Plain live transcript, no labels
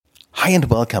and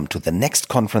welcome to the Next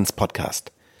Conference podcast.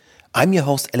 I'm your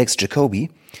host Alex Jacoby,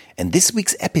 and this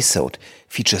week's episode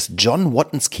features John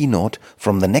Wotton's keynote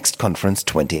from the Next Conference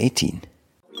 2018.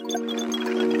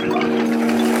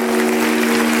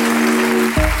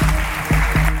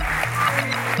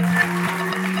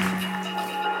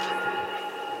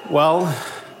 Well,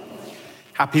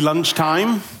 happy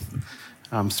lunchtime.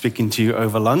 I'm speaking to you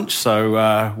over lunch,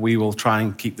 so we will try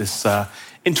and keep this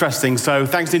interesting. So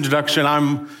thanks for the introduction.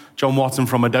 I'm John Wotton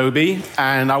from Adobe,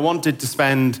 and I wanted to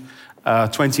spend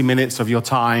 20 minutes of your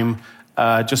time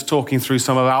just talking through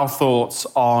some of our thoughts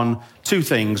on two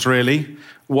things, really.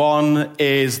 One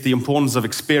is the importance of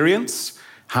experience,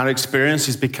 how experience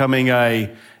is becoming a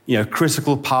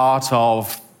critical part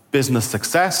of business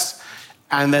success.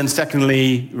 And then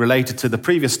secondly, related to the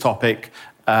previous topic,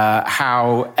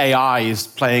 how AI is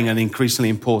playing an increasingly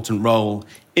important role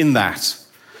in that.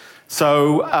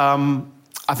 So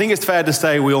I think it's fair to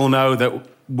say we all know that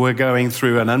we're going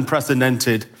through an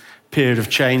unprecedented period of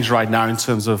change right now in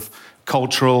terms of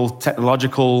cultural,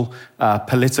 technological,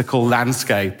 political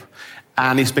landscape.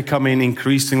 And it's becoming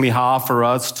increasingly hard for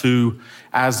us to,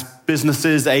 as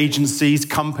businesses, agencies,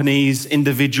 companies,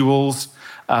 individuals,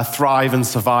 thrive and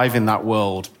survive in that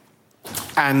world.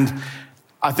 And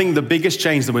I think the biggest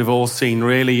change that we've all seen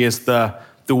really is the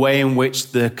way in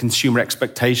which the consumer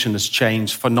expectation has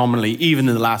changed phenomenally, even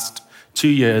in the last 2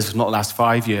 years, if not the last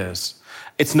 5 years.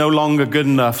 It's no longer good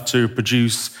enough to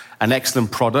produce an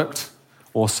excellent product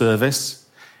or service.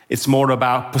 It's more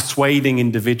about persuading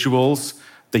individuals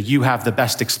that you have the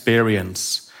best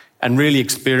experience. And really,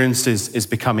 experience is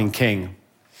becoming king.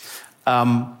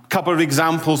 Couple of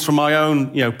examples from my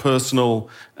own, personal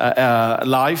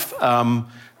life.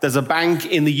 There's a bank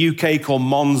in the UK called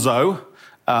Monzo.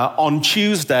 On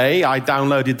Tuesday, I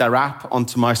downloaded their app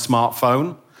onto my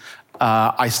smartphone.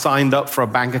 I signed up for a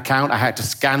bank account. I had to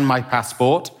scan my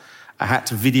passport. I had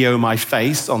to video my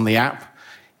face on the app.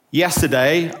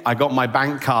 Yesterday, I got my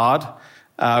bank card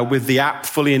with the app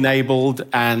fully enabled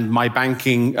and my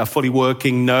banking fully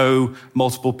working, no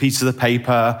multiple pieces of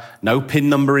paper, no PIN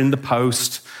number in the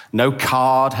post, no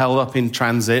card held up in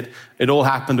transit. It all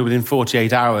happened within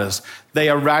 48 hours. They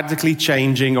are radically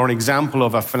changing, or an example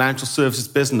of a financial services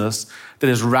business that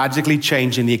is radically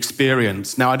changing the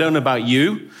experience. Now, I don't know about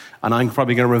you, and I'm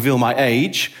probably going to reveal my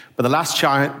age, but the last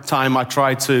time I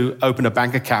tried to open a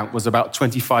bank account was about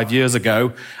 25 years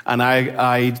ago, and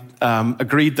I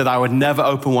agreed that I would never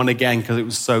open one again because it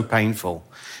was so painful.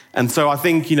 And so I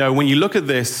think, when you look at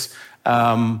this,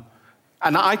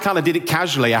 and I kind of did it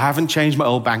casually. I haven't changed my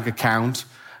old bank account.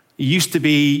 It used to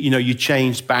be, you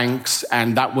changed banks,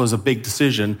 and that was a big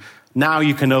decision. Now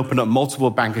you can open up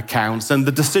multiple bank accounts, and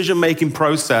the decision-making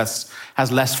process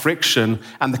has less friction,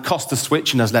 and the cost of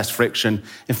switching has less friction.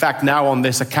 In fact, now on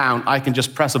this account, I can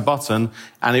just press a button,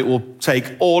 and it will take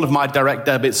all of my direct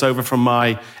debits over from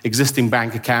my existing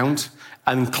bank account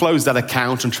and close that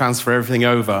account and transfer everything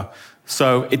over.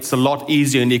 So it's a lot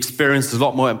easier, and the experience is a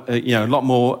lot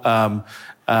more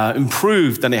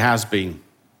improved than it has been.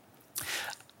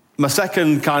 My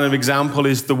second kind of example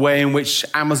is the way in which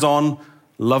Amazon,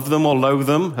 love them or loathe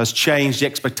them, has changed the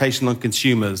expectation on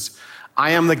consumers.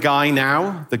 I am the guy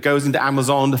now that goes into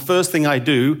Amazon. The first thing I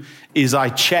do is I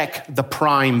check the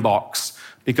Prime box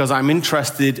because I'm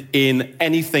interested in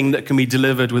anything that can be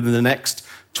delivered within the next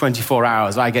 24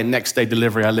 hours. I get next day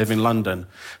delivery. I live in London.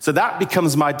 So that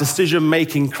becomes my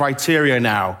decision-making criteria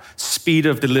now, speed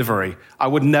of delivery. I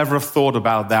would never have thought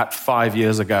about that 5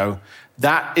 years ago.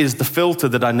 That is the filter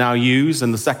that I now use.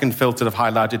 And the second filter that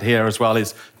I've highlighted here as well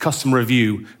is customer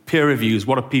review, peer reviews,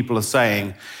 what are people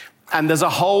saying. And there's a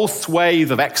whole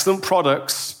swathe of excellent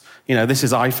products. This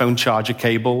is iPhone charger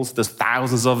cables. There's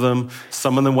thousands of them.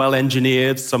 Some of them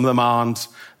well-engineered, some of them aren't.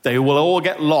 They will all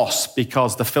get lost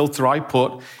because the filter I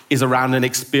put is around an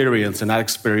experience, and that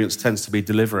experience tends to be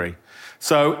delivery.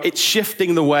 So it's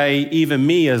shifting the way even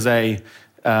me as a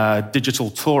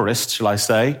digital tourist, shall I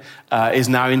say, is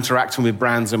now interacting with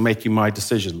brands and making my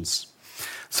decisions.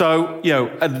 So,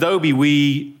 at Adobe,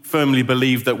 we firmly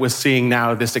believe that we're seeing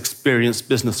now this experience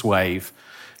business wave.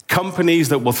 Companies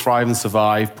that will thrive and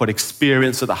survive put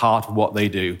experience at the heart of what they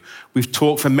do. We've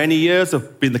talked for many years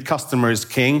of being the customer is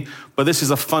king, but this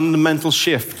is a fundamental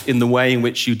shift in the way in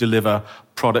which you deliver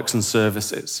products and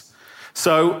services.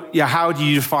 So, how do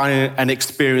you define an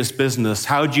experienced business?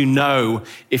 How do you know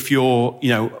if you're,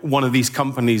 one of these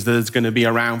companies that is going to be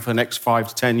around for the next 5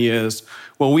 to 10 years?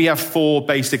 Well, we have 4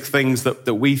 basic things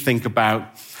that we think about.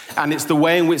 And it's the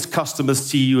way in which customers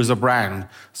see you as a brand.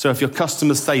 So if your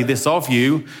customers say this of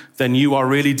you, then you are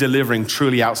really delivering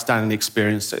truly outstanding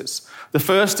experiences. The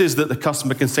first is that the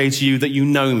customer can say to you that you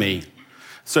know me.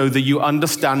 so that you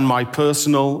understand my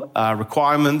personal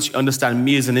requirements, you understand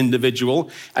me as an individual,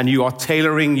 and you are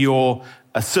tailoring your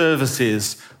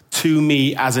services to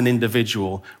me as an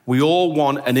individual. We all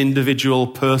want an individual,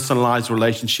 personalized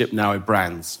relationship now with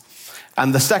brands.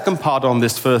 And the second part on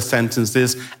this first sentence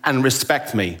is, and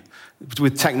respect me.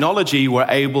 With technology, we're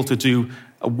able to do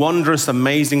wondrous,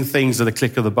 amazing things at a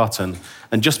click of the button.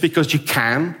 And just because you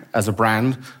can, as a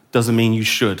brand, doesn't mean you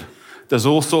should. There's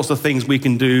all sorts of things we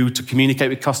can do to communicate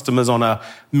with customers on a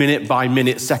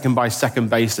minute-by-minute, second-by-second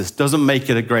basis. Doesn't make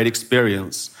it a great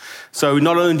experience. So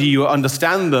not only do you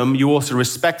understand them, you also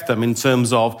respect them in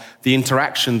terms of the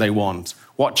interaction they want,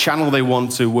 what channel they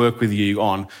want to work with you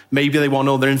on. Maybe they want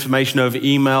all their information over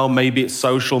email, maybe it's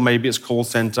social, maybe it's call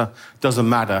center. Doesn't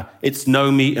matter. It's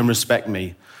know me and respect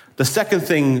me. The second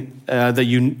thing that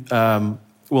you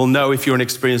will know if you're an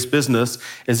experienced business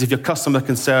is if your customer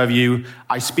can say of you,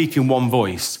 I speak in one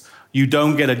voice. You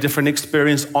don't get a different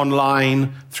experience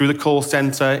online, through the call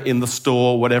center, in the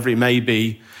store, whatever it may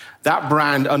be. That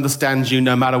brand understands you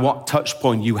no matter what touch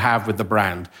point you have with the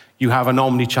brand. You have an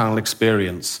omni-channel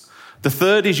experience. The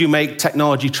third is you make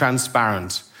technology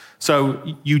transparent. So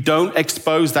you don't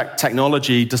expose that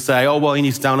technology to say, oh, well, you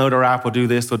need to download our app or do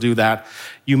this or do that.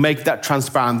 You make that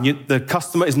transparent. The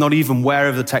customer is not even aware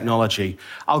of the technology.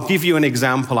 I'll give you an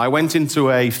example. I went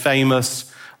into a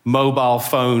famous mobile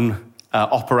phone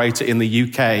operator in the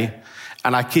UK,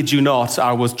 and I kid you not,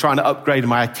 I was trying to upgrade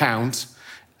my account,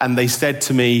 and they said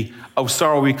to me, oh,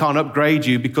 sorry, we can't upgrade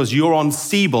you because you're on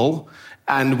Siebel,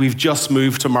 and we've just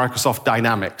moved to Microsoft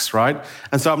Dynamics, right?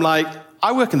 And so I'm like,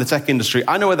 I work in the tech industry.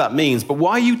 I know what that means, but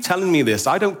why are you telling me this?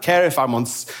 I don't care if I'm on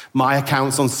my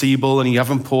account's on Siebel and you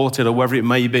haven't ported or whatever it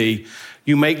may be.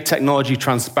 You make technology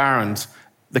transparent.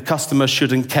 The customer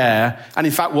shouldn't care. And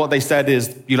in fact, what they said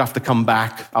is, you'll have to come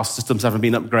back. Our systems haven't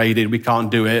been upgraded. We can't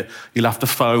do it. You'll have to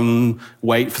phone,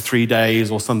 wait for 3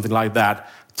 days or something like that.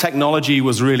 Technology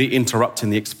was really interrupting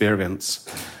the experience.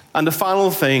 And the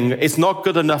final thing, it's not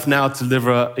good enough now to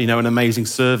deliver, an amazing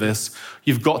service.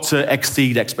 You've got to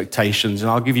exceed expectations. And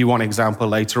I'll give you one example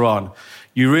later on.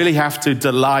 You really have to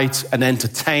delight and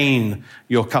entertain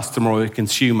your customer or your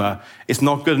consumer. It's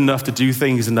not good enough to do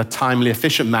things in a timely,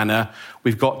 efficient manner.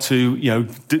 We've got to,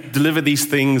 deliver these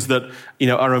things that,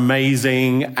 are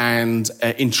amazing and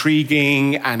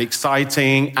intriguing and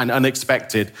exciting and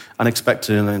unexpected.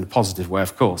 Unexpected in a positive way,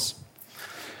 of course.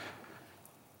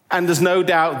 And there's no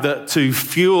doubt that to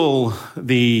fuel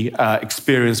the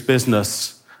experience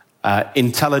business,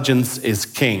 intelligence is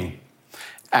king.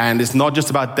 And it's not just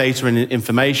about data and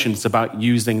information, it's about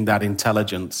using that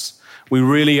intelligence. We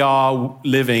really are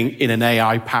living in an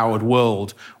AI-powered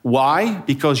world. Why?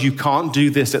 Because you can't do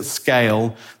this at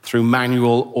scale through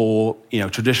manual or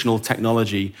traditional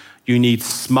technology. You need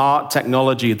smart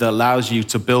technology that allows you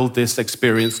to build this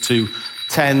experience to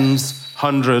tens,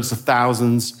 hundreds of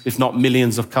thousands, if not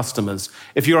millions of customers.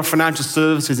 If you're a financial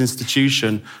services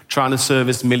institution trying to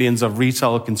service millions of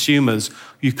retail consumers,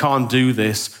 you can't do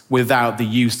this without the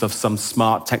use of some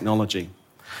smart technology.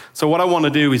 So what I want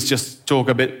to do is just talk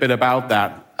a bit about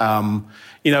that.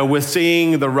 We're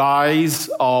seeing the rise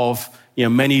of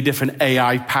many different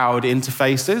AI-powered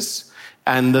interfaces,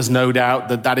 and there's no doubt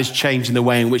that that is changing the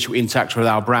way in which we interact with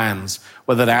our brands,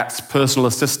 whether that's personal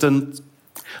assistant,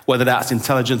 whether that's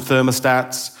intelligent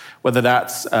thermostats, whether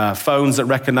that's phones that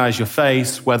recognize your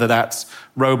face, whether that's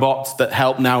robots that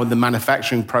help now in the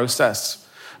manufacturing process.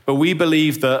 But we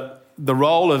believe that the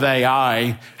role of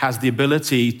AI has the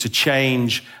ability to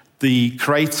change the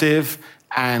creative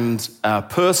and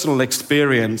personal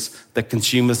experience that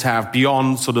consumers have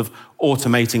beyond sort of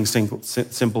automating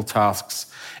simple tasks.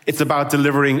 It's about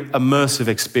delivering immersive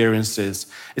experiences.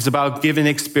 It's about giving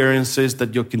experiences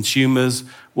that your consumers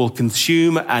will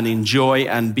consume and enjoy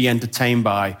and be entertained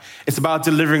by. It's about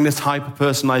delivering this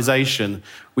hyper-personalization.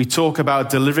 We talk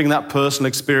about delivering that personal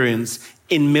experience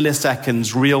in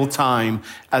milliseconds, real time,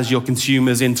 as your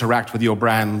consumers interact with your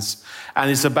brands. And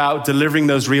it's about delivering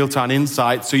those real-time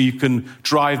insights so you can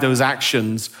drive those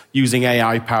actions using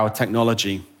AI-powered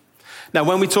technology. Now,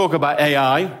 when we talk about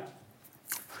AI,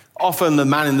 often the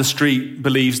man in the street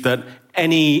believes that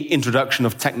any introduction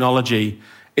of technology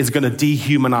is going to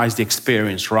dehumanize the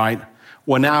experience, right?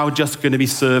 We're now just going to be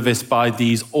serviced by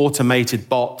these automated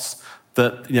bots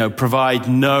that provide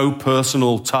no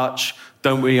personal touch,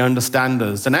 don't really understand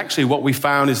us. And actually what we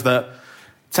found is that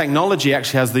technology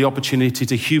actually has the opportunity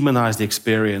to humanize the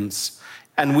experience.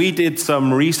 And we did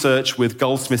some research with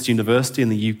Goldsmiths University in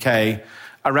the UK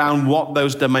around what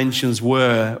those dimensions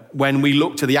were when we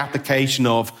looked at the application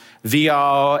of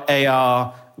VR,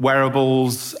 AR,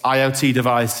 wearables, IoT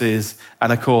devices,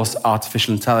 and of course,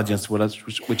 artificial intelligence,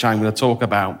 which I'm going to talk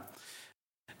about.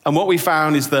 And what we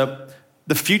found is that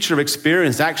the future of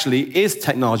experience actually is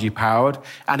technology-powered,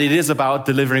 and it is about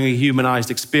delivering a humanized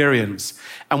experience.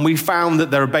 And we found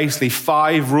that there are basically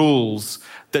 5 rules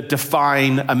that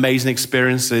define amazing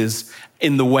experiences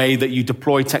in the way that you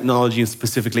deploy technology, and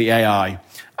specifically AI.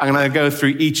 I'm going to go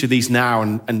through each of these now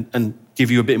and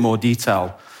give you a bit more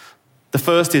detail. The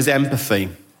first is empathy.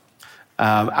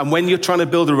 And when you're trying to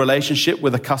build a relationship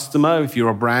with a customer, if you're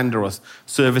a brand or a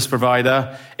service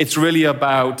provider, it's really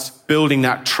about building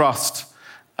that trust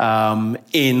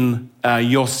in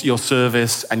your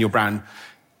service and your brand.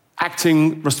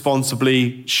 Acting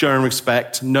responsibly, showing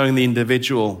respect, knowing the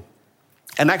individual.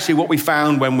 And actually what we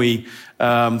found when we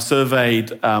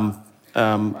surveyed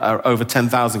over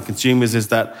 10,000 consumers is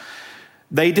that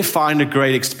they define a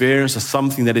great experience as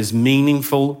something that is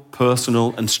meaningful,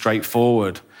 personal, and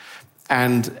straightforward.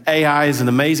 And AI is an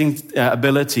amazing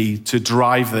ability to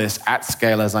drive this at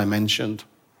scale, as I mentioned.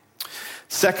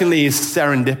 Secondly is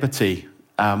serendipity,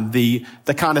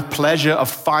 the kind of pleasure of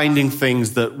finding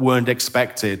things that weren't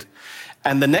expected.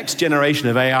 And the next generation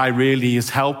of AI really is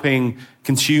helping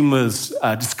consumers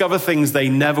discover things they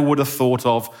never would have thought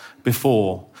of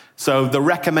before. So the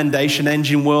recommendation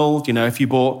engine world, if you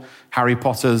bought Harry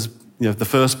Potter's the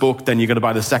first book, then you're going to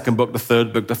buy the second book, the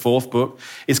third book, the fourth book,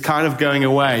 is kind of going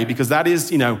away because that is,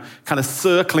 kind of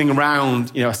circling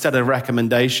around, a set of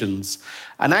recommendations.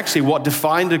 And actually what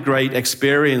defined a great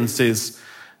experience is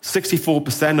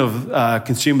 64% of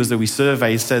consumers that we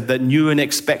surveyed said that new and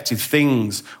unexpected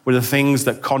things were the things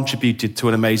that contributed to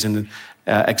an amazing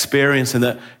experience, and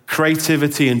that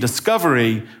creativity and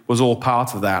discovery was all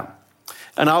part of that.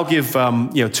 And I'll give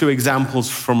 2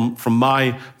 examples from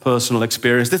my personal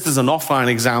experience. This is an offline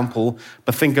example,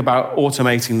 but think about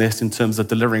automating this in terms of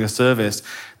delivering a service.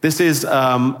 This is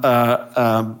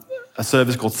a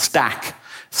service called Stack.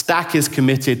 Stack is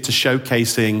committed to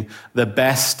showcasing the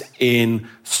best in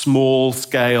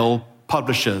small-scale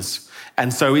publishers.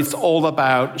 And so it's all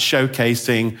about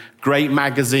showcasing great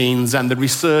magazines and the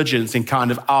resurgence in kind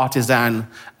of artisan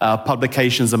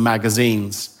publications and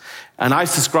magazines. And I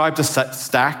subscribe to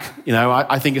Stack.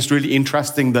 I think it's really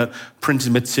interesting that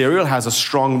printed material has a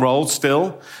strong role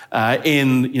still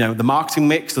in the marketing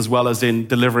mix as well as in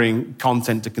delivering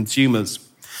content to consumers.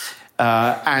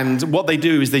 And what they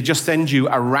do is they just send you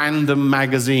a random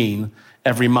magazine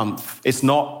every month. It's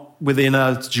not within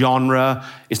a genre,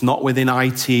 it's not within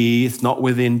IT, it's not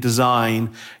within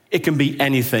design. It can be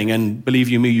anything, and believe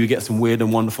you me, you get some weird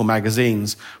and wonderful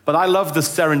magazines. But I love the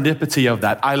serendipity of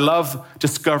that. I love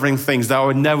discovering things that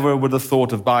I never would have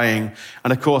thought of buying.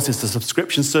 And of course, it's a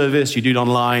subscription service. You do it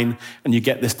online, and you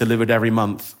get this delivered every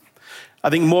month. I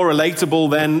think more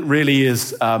relatable then really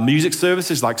is music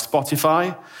services like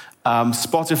Spotify.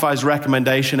 Spotify's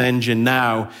recommendation engine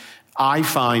now, I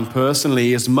find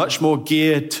personally, is much more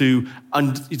geared to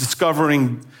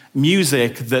discovering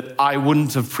music that I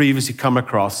wouldn't have previously come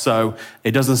across. So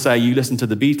it doesn't say you listen to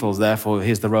the Beatles, therefore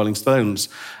here's the Rolling Stones.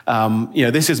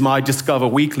 This is my Discover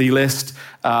Weekly list.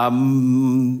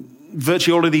 Virtually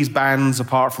all of these bands,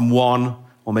 apart from 1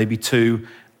 or maybe 2,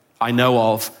 I know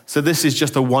of. So this is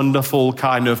just a wonderful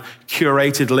kind of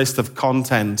curated list of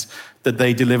content that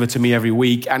they deliver to me every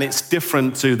week. And it's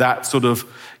different to that sort of,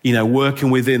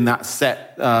 working within that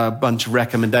set bunch of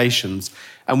recommendations.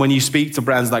 And when you speak to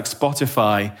brands like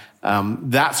Spotify,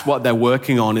 that's what they're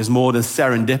working on, is more the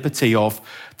serendipity of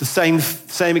the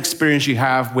same experience you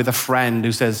have with a friend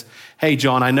who says, hey,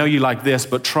 John, I know you like this,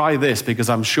 but try this because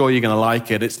I'm sure you're going to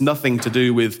like it. It's nothing to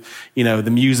do with,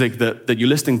 the music that you're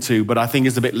listening to, but I think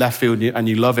it's a bit left field and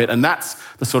you love it. And that's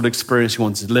the sort of experience you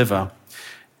want to deliver.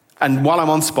 And while I'm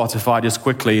on Spotify, just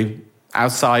quickly,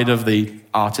 outside of the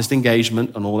artist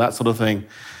engagement and all that sort of thing,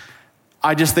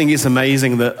 I just think it's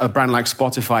amazing that a brand like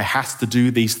Spotify has to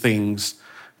do these things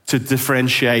to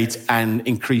differentiate and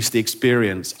increase the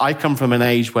experience. I come from an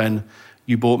age when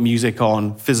you bought music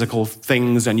on physical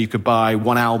things and you could buy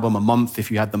 1 album a month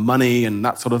if you had the money and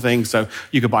that sort of thing. So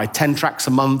you could buy 10 tracks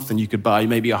a month and you could buy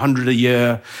maybe 100 a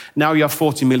year. Now you have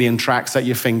 40 million tracks at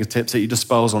your fingertips, at your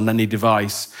disposal on any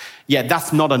device. Yet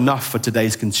that's not enough for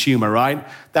today's consumer, right?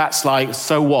 That's like,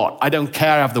 so what? I don't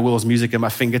care I have the world's music at my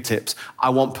fingertips. I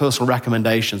want personal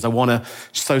recommendations. I want to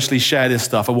socially share this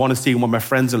stuff. I want to see when my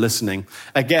friends are listening.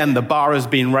 Again, the bar has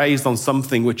been raised on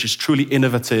something which is truly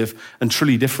innovative and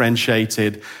truly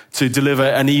differentiated to deliver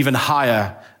an even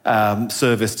higher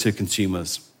service to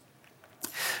consumers.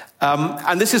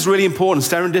 And this is really important.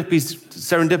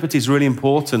 Serendipity is really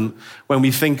important when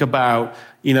we think about,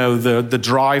 the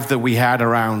drive that we had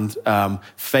around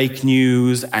fake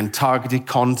news and targeted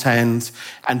content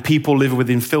and people living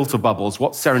within filter bubbles.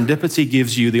 What serendipity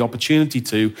gives you the opportunity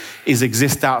to is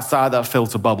exist outside that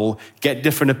filter bubble, get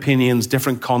different opinions,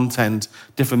 different content,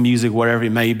 different music, wherever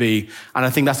it may be. And I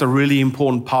think that's a really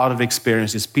important part of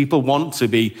experiences. People want to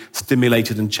be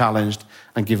stimulated and challenged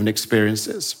and given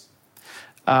experiences.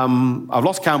 I've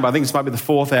lost count, but I think this might be the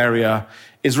fourth area,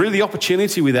 is really the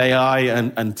opportunity with AI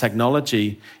and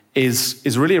technology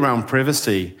is really around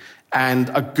privacy. And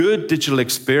a good digital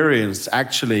experience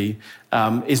actually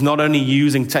is not only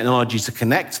using technology to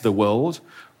connect to the world,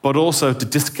 but also to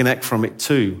disconnect from it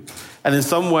too. And in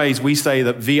some ways, we say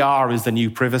that VR is the new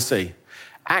privacy.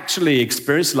 Actually,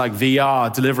 experiences like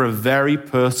VR deliver a very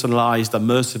personalized,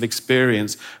 immersive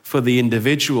experience for the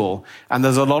individual. And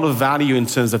there's a lot of value in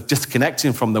terms of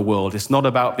disconnecting from the world. It's not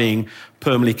about being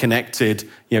permanently connected,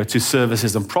 to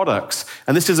services and products.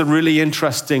 And this is a really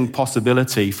interesting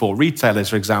possibility for retailers,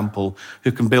 for example,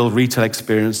 who can build retail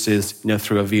experiences,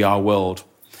 through a VR world.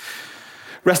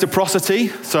 Reciprocity.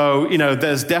 So,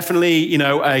 there's definitely,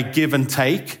 a give and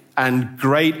take. And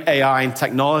great AI and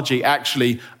technology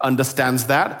actually understands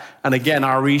that. And again,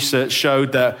 our research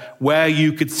showed that where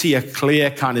you could see a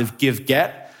clear kind of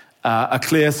give-get, a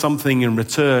clear something in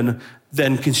return,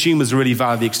 then consumers really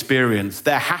value the experience.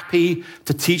 They're happy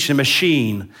to teach a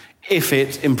machine if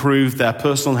it improved their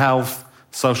personal health,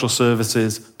 social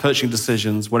services, purchasing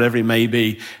decisions, whatever it may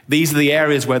be. These are the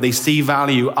areas where they see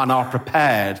value and are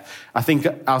prepared. I think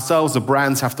ourselves, the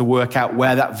brands, have to work out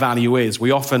where that value is.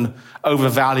 We often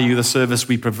overvalue the service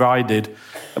we provide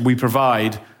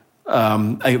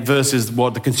versus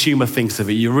what the consumer thinks of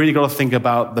it. You really got to think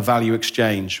about the value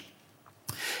exchange.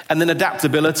 And then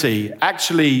adaptability.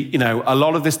 Actually, a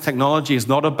lot of this technology is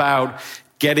not about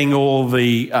getting all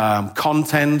the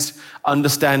content,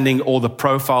 understanding all the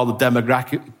profile, the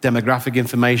demographic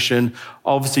information,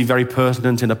 obviously very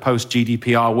pertinent in a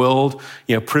post-GDPR world.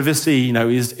 Privacy,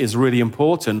 is really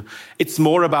important. It's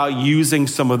more about using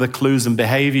some of the clues and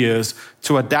behaviors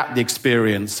to adapt the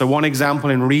experience. So one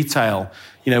example in retail,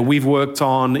 we've worked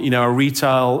on, a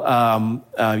retail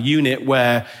unit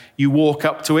where you walk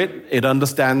up to it, it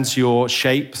understands your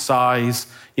shape, size,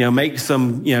 makes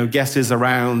some, guesses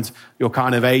around your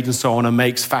kind of age and so on, and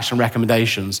makes fashion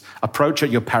recommendations. Approach at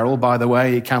your peril, by the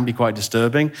way. It can be quite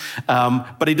disturbing.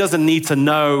 But it doesn't need to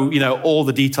know, all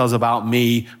the details about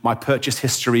me, my purchase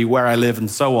history, where I live, and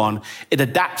so on. It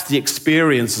adapts the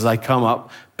experience as I come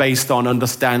up based on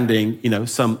understanding,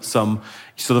 some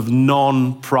sort of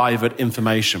non-private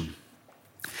information.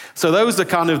 So those are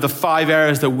kind of the 5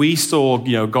 areas that we saw,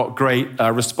 got great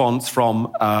response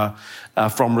from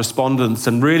respondents,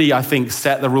 and really, I think,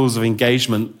 set the rules of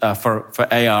engagement for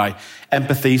AI: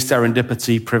 empathy,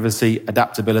 serendipity, privacy,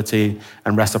 adaptability,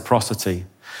 and reciprocity.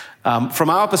 From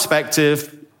our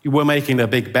perspective, we're making a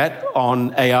big bet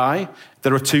on AI.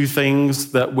 There are 2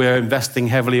 things that we're investing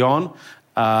heavily on.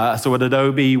 So at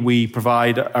Adobe, we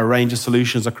provide a range of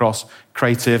solutions across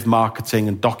creative, marketing,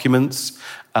 and documents.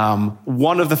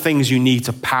 One of the things you need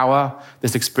to power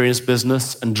this experience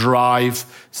business and drive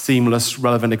seamless,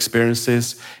 relevant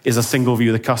experiences is a single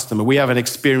view of the customer. We have an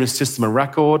experience system of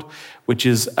record, which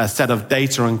is a set of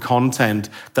data and content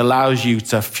that allows you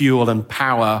to fuel and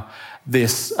power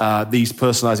these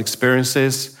personalized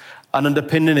experiences. And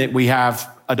underpinning it, we have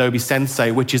Adobe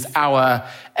Sensei, which is our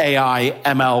AI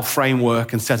ML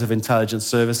framework and set of intelligence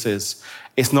services.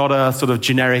 It's not a sort of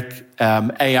generic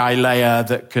AI layer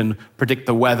that can predict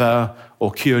the weather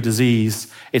or cure disease.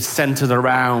 It's centered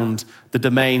around the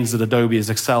domains that Adobe has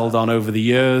excelled on over the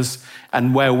years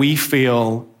and where we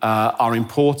feel are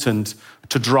important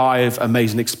to drive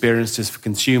amazing experiences for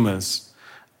consumers.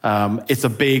 It's a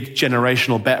big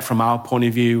generational bet from our point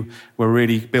of view. We're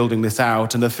really building this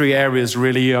out. And the 3 areas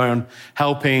really are on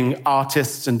helping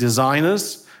artists and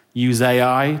designers use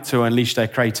AI to unleash their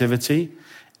creativity.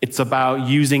 It's about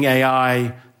using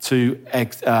AI to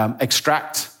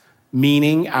extract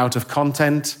meaning out of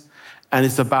content. And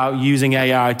it's about using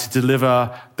AI to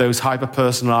deliver those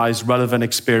hyper-personalized, relevant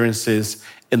experiences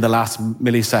in the last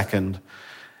millisecond.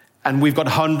 And we've got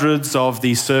hundreds of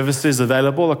these services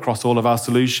available across all of our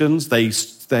solutions. They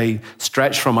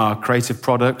stretch from our creative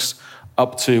products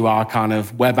up to our kind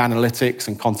of web analytics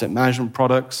and content management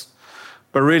products.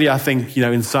 But really, I think,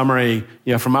 in summary,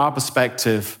 from our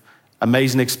perspective,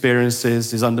 amazing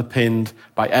experiences is underpinned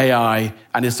by AI,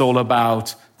 and it's all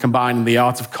about combining the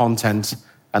art of content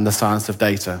and the science of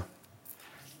data.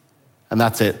 And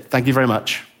that's it. Thank you very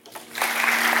much.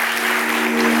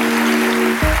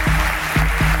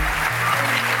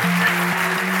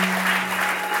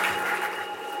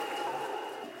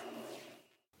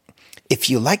 If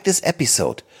you like this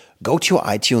episode, go to your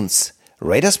iTunes,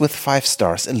 rate us with 5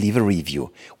 stars and leave a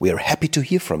review. We are happy to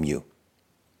hear from you.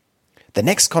 The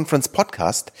Next Conference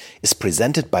podcast is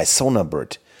presented by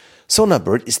Sonarbird.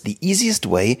 Sonarbird is the easiest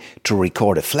way to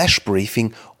record a flash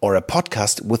briefing or a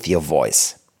podcast with your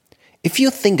voice. If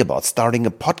you think about starting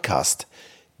a podcast,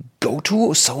 go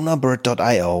to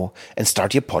sonarbird.io and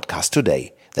start your podcast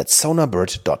today. That's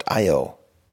sonarbird.io.